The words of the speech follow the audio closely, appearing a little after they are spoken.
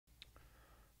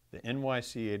The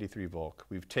NYC 83 Volk.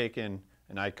 We've taken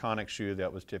an iconic shoe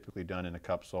that was typically done in a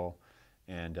cup sole,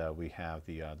 and we have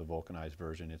the vulcanized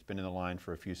version. It's been in the line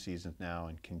for a few seasons now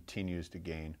and continues to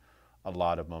gain a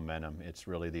lot of momentum. It's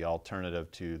really the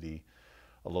alternative to the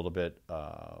a little bit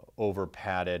over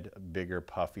padded, bigger,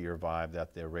 puffier vibe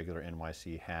that the regular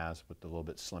NYC has, with a little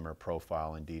bit slimmer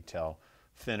profile and detail,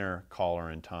 thinner collar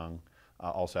and tongue.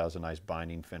 Also has a nice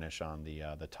binding finish on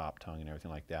the top tongue and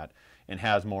everything like that, and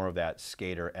has more of that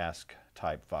skater-esque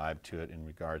type vibe to it in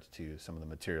regards to some of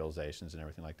the materializations and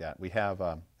everything like that. We have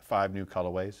 5 new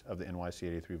colorways of the NYC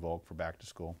 83 Volk for back to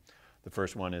school. The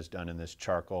first one is done in this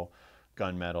charcoal,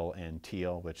 gunmetal, and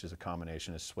teal, which is a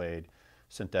combination of suede,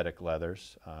 synthetic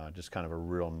leathers, just kind of a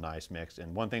real nice mix.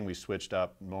 And one thing we switched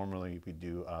up, normally we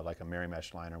do like a Merry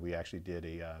Mesh liner, we actually did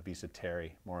a Vlc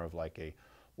Bts, more of like a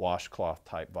washcloth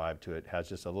type vibe to it. Has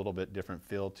just a little bit different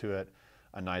feel to it,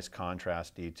 a nice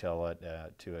contrast detail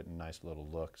to it, and a nice little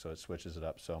look, so it switches it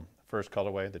up. So first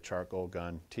colorway, the charcoal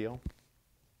gun teal.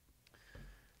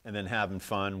 And then having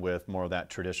fun with more of that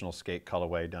traditional skate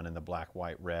colorway done in the black,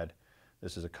 white, red.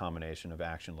 This is a combination of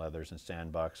action leathers and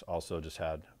sandbucks. Also just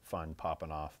had fun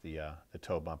popping off the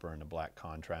toe bumper in the black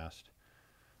contrast.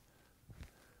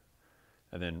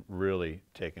 And then really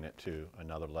taking it to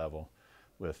another level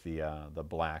with the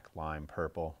black lime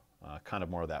purple, kind of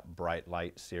more of that bright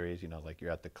light series, you know, like you're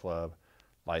at the club,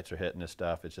 lights are hitting this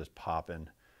stuff, it's just popping.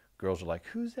 Girls are like,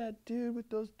 who's that dude with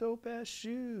those dope ass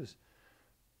shoes?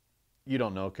 You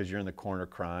don't know because you're in the corner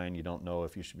crying. You don't know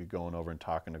if you should be going over and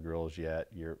talking to girls yet.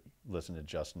 You're listening to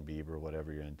Justin Bieber or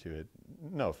whatever, you're into it.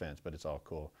 No offense, but it's all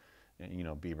cool. And you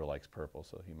know, Bieber likes purple,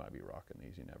 so he might be rocking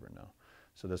these, you never know.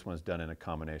 So this one's done in a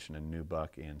combination of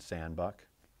nubuck and sandbuck.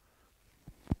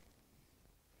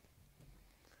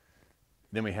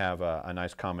 Then we have a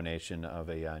nice combination of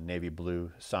a navy blue,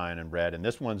 cyan, and red. And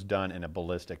this one's done in a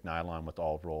ballistic nylon with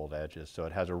all rolled edges. So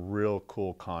it has a real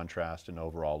cool contrast and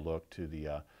overall look to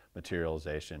the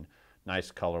materialization.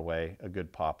 Nice colorway, a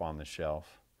good pop on the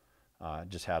shelf.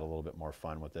 Just had a little bit more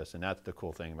fun with this. And that's the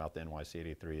cool thing about the NYC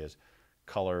 83 is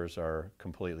colors are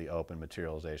completely open,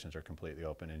 materializations are completely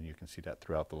open, and you can see that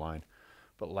throughout the line.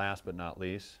 But last but not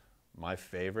least, my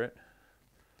favorite,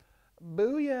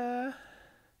 booyah!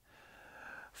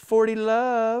 40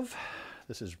 Love.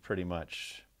 This is pretty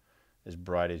much as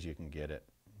bright as you can get it.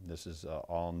 This is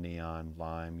all neon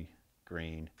lime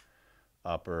green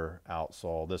upper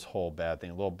outsole. This whole bad thing,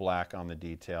 a little black on the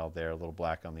detail there, a little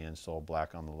black on the insole,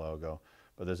 black on the logo.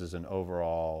 But this is an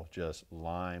overall just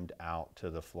limed out to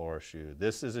the floor shoe.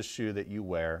 This is a shoe that you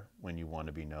wear when you want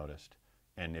to be noticed.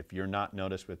 And if you're not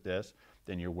noticed with this,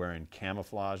 then you're wearing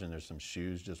camouflage and there's some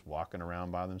shoes just walking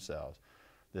around by themselves.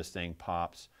 This thing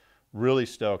pops. Really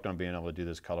stoked on being able to do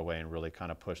this colorway and really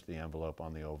kind of push the envelope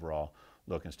on the overall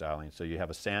look and styling. So you have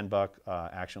a sandbuck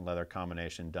action leather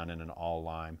combination done in an all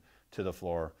lime to the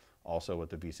floor, also with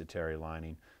the Vlc Bts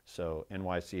lining. So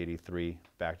NYC 83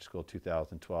 back to school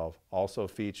 2012 also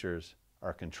features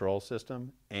our control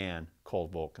system and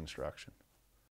cold bolt construction.